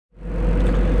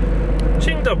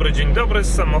dzień dobry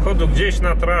z samochodu gdzieś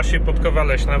na trasie Podkowa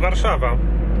Leśna, Warszawa.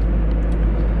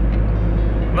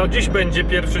 No dziś będzie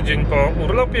pierwszy dzień po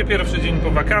urlopie, pierwszy dzień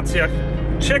po wakacjach.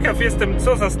 Ciekaw jestem,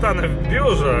 co zastanę w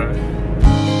biurze.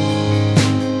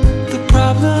 The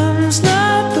problem's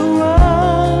not the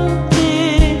world,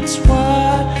 it's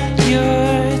what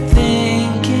you're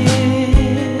thinking.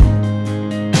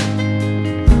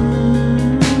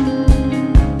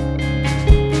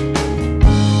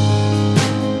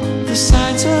 The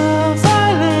signs of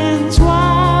violence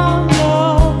while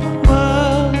your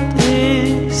world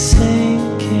is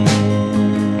sinking.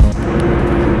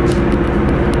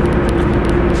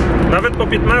 Nawet po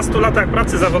 15 latach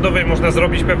pracy zawodowej można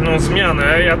zrobić pewną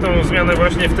zmianę. Ja tą zmianę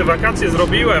właśnie w te wakacje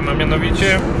zrobiłem, a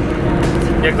mianowicie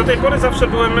jak do tej pory zawsze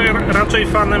byłem raczej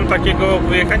fanem takiego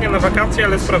wyjechania na wakacje,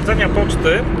 ale sprawdzania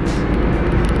poczty.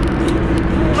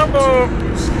 No bo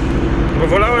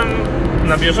wolałem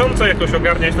na bieżąco jakoś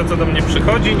ogarniać to, co do mnie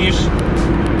przychodzi,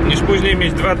 niż później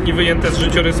mieć 2 dni wyjęte z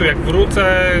życiorysu, jak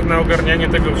wrócę, na ogarnianie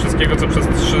tego wszystkiego, co przez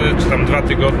 3 czy tam 2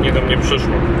 tygodnie do mnie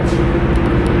przyszło.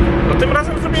 No tym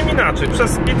razem zrobiłem inaczej.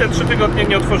 Przez te 3 tygodnie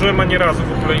nie otworzyłem ani razu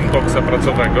w ogóle inboxa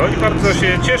pracowego i bardzo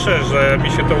się cieszę, że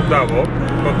mi się to udało,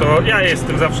 bo to ja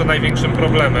jestem zawsze największym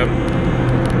problemem.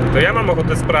 To ja mam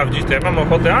ochotę sprawdzić, to ja mam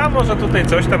ochotę, a może tutaj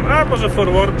coś tam, a może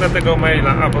forwardnę tego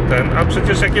maila, albo ten, a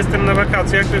przecież jak jestem na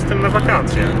wakacjach, to jestem na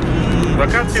wakacjach.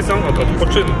 Wakacje są od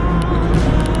odpoczynku.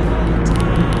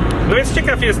 No więc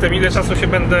ciekaw jestem, ile czasu się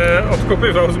będę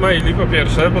odkopywał z maili, po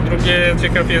pierwsze, po drugie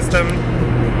ciekaw jestem,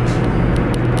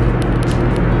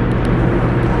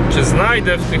 czy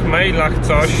znajdę w tych mailach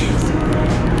coś,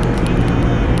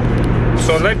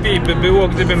 co lepiej by było,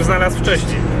 gdybym znalazł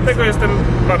wcześniej. Tego jestem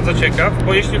bardzo ciekaw,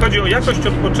 bo jeśli chodzi o jakość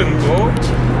odpoczynku,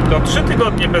 to 3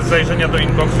 tygodnie bez zajrzenia do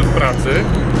inboxów pracy,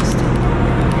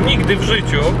 nigdy w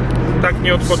życiu tak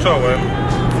nie odpocząłem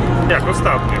jak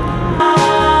ostatnio.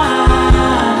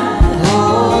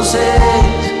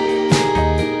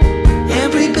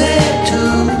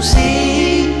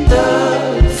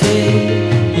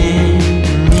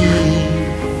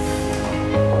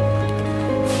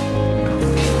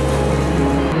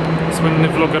 Słynny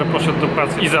vloger poszedł do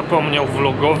pracy i zapomniał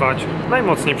vlogować.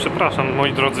 Najmocniej przepraszam,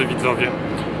 moi drodzy widzowie,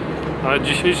 ale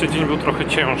dzisiejszy dzień był trochę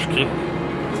ciężki.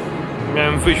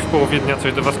 Miałem wyjść w połowie dnia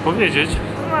coś do was powiedzieć,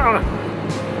 no ale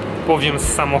powiem z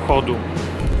samochodu.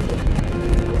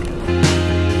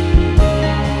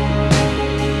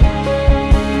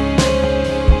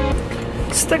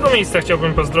 Z tego miejsca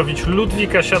chciałbym pozdrowić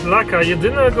Ludwika Siadlaka,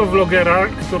 jedynego vlogera,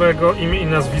 którego imię i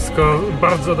nazwisko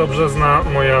bardzo dobrze zna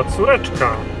moja córeczka.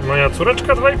 Moja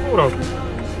córeczka 2,5 roku.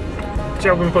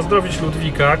 Chciałbym pozdrowić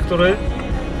Ludwika, który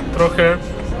trochę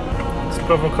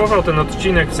sprowokował ten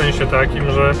odcinek w sensie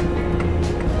takim, że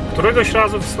któregoś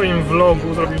razu w swoim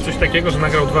vlogu zrobił coś takiego, że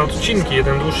nagrał 2 odcinki,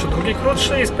 jeden dłuższy, drugi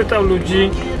krótszy i spytał ludzi: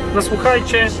 no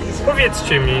słuchajcie,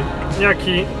 powiedzcie mi,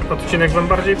 jaki odcinek wam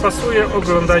bardziej pasuje,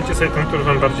 oglądajcie sobie ten, który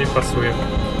wam bardziej pasuje.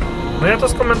 No ja to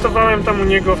skomentowałem tam u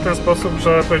niego w ten sposób,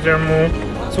 że powiedziałem mu: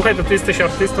 słuchaj, to ty jesteś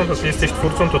artystą, to ty jesteś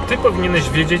twórcą, to ty powinieneś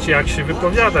wiedzieć, jak się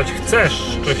wypowiadać.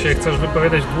 Czy się chcesz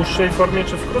wypowiadać w dłuższej formie,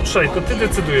 czy w krótszej, to ty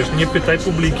decydujesz, nie pytaj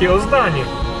publiki o zdanie.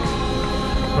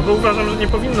 No bo uważam, że nie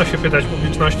powinno się pytać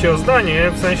publiczności o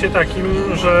zdanie, w sensie takim,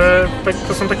 że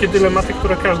to są takie dylematy,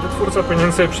 które każdy twórca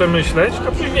powinien sobie przemyśleć,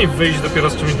 a później wyjść dopiero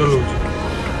z czymś do ludzi.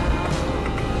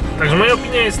 Także moja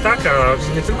opinia jest taka,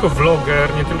 nie tylko vloger,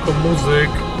 nie tylko muzyk,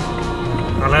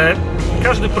 ale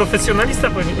każdy profesjonalista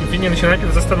powinien się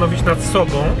najpierw zastanowić nad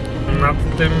sobą,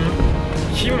 nad tym,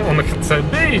 kim on chce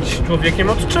być, człowiekiem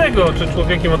od czego, czy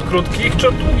człowiekiem od krótkich, czy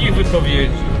od długich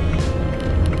wypowiedzi.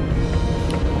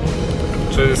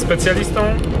 Czy specjalistą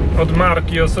od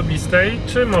marki osobistej,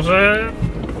 czy może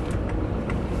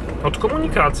od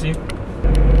komunikacji.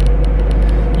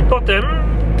 I potem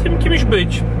tym kimś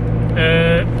być.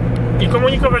 I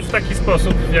komunikować w taki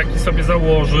sposób, w jaki sobie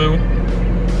założył.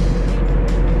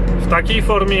 W takiej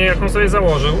formie, jaką sobie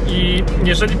założył. I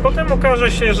jeżeli potem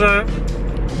okaże się, że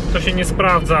to się nie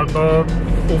sprawdza, albo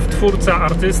ów twórca,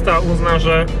 artysta uzna,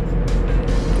 że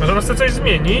on chce coś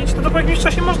zmienić, to po jakimś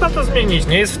czasie można to zmienić.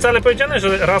 Nie jest wcale powiedziane,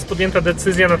 że raz podjęta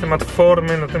decyzja na temat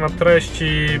formy, na temat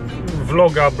treści,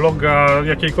 vloga, bloga,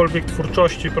 jakiejkolwiek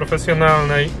twórczości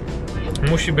profesjonalnej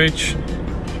musi być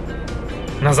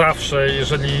na zawsze.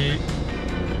 Jeżeli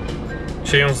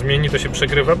się ją zmieni, to się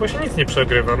przegrywa, bo się nic nie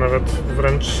przegrywa, nawet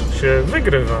wręcz się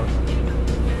wygrywa.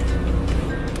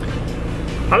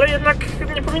 Ale jednak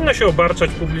nie powinno się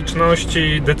obarczać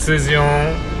publiczności decyzją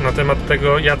na temat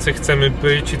tego, jacy chcemy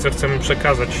być i co chcemy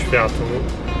przekazać światu.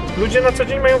 Ludzie na co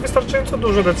dzień mają wystarczająco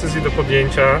dużo decyzji do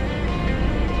podjęcia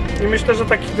i myślę, że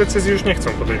takich decyzji już nie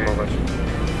chcą podejmować.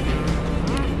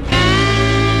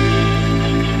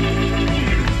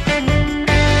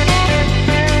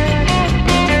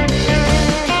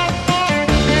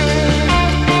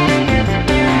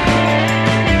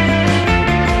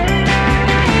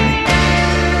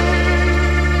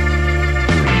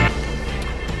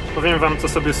 wam, co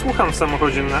sobie słucham w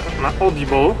samochodzie na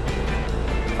Audible.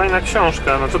 Fajna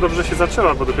książka, no to dobrze się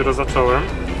zaczęła, bo dopiero zacząłem.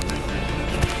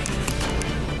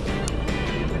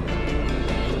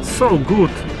 So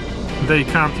good, they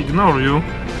can't ignore you.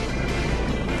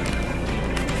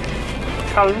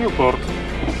 Hal Newport.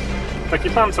 Taki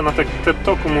pan, co na TED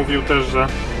Talku mówił też, że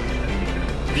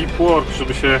deep work,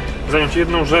 żeby się zająć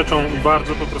jedną rzeczą i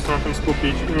bardzo po prostu na tym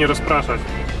skupić i nie rozpraszać.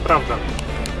 Prawda.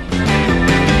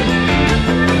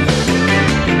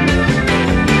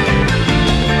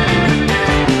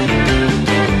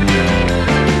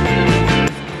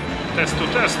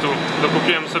 Testu.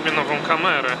 Dokupiłem sobie nową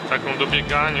kamerę, taką do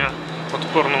biegania,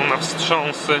 odporną na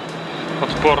wstrząsy,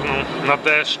 odporną na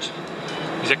deszcz,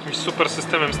 z jakimś super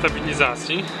systemem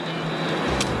stabilizacji.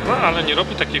 No ale nie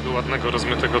robi takiego ładnego,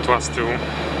 rozmytego tła z tyłu.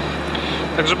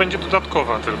 Także będzie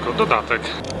dodatkowa tylko, dodatek.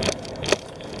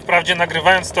 Wprawdzie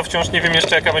nagrywając to wciąż nie wiem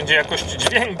jeszcze, jaka będzie jakość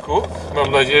dźwięku.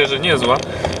 Mam nadzieję, że niezła.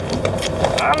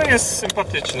 Ale jest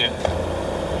sympatycznie.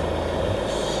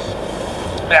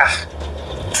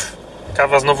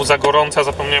 Kawa znowu za gorąca,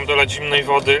 zapomniałem dolać zimnej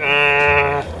wody.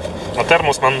 No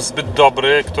termos mam zbyt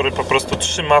dobry, który po prostu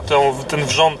trzyma ten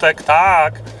wrzątek.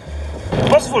 Tak.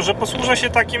 Pozwól, że posłużę się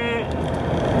takim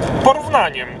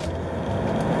porównaniem.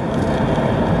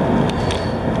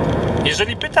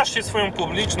 Jeżeli pytasz się swoją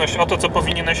publiczność o to, co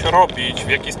powinieneś robić, w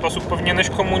jaki sposób powinieneś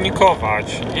komunikować,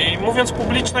 i mówiąc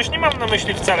publiczność, nie mam na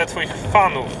myśli wcale twoich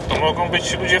fanów. To mogą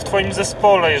być ludzie w twoim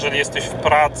zespole, jeżeli jesteś w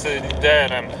pracy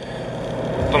liderem.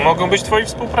 To mogą być twoi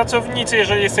współpracownicy,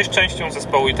 jeżeli jesteś częścią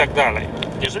zespołu i tak dalej.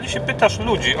 Jeżeli się pytasz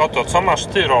ludzi o to, co masz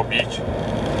ty robić,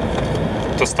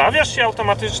 to stawiasz się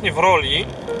automatycznie w roli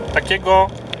takiego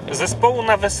zespołu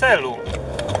na weselu.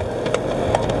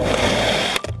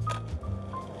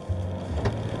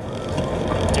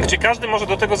 Gdzie każdy może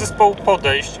do tego zespołu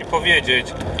podejść i powiedzieć: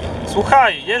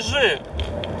 słuchaj, Jerzy,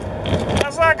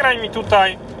 a zagraj mi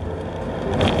tutaj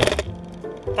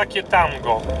takie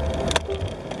tango.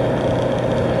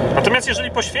 Natomiast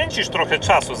jeżeli poświęcisz trochę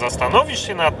czasu, zastanowisz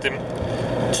się nad tym,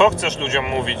 co chcesz ludziom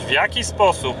mówić, w jaki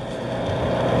sposób,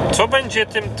 co będzie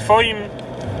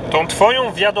tą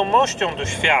twoją wiadomością do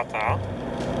świata,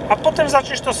 a potem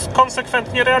zaczniesz to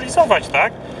konsekwentnie realizować,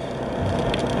 tak?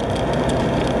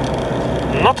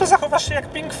 No to zachowasz się jak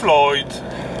Pink Floyd,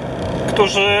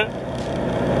 którzy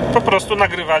po prostu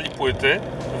nagrywali płyty,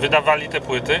 wydawali te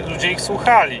płyty, ludzie ich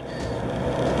słuchali.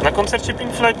 Na koncercie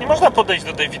Pink Floyd nie można podejść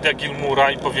do Davida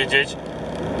Gilmoura i powiedzieć: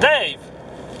 Dave,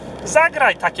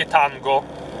 zagraj takie tango.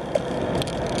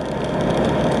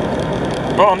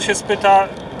 Bo on się spyta: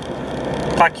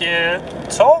 takie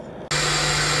co?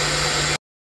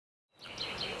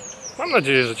 Mam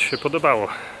nadzieję, że ci się podobało.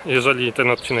 Jeżeli ten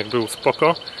odcinek był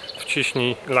spoko,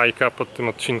 wciśnij lajka pod tym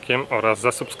odcinkiem oraz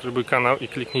zasubskrybuj kanał i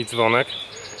kliknij dzwonek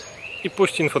i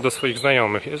puść info do swoich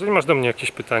znajomych. Jeżeli masz do mnie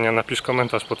jakieś pytania, napisz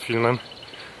komentarz pod filmem.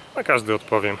 Na każdy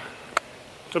odpowiem.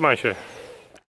 Trzymaj się.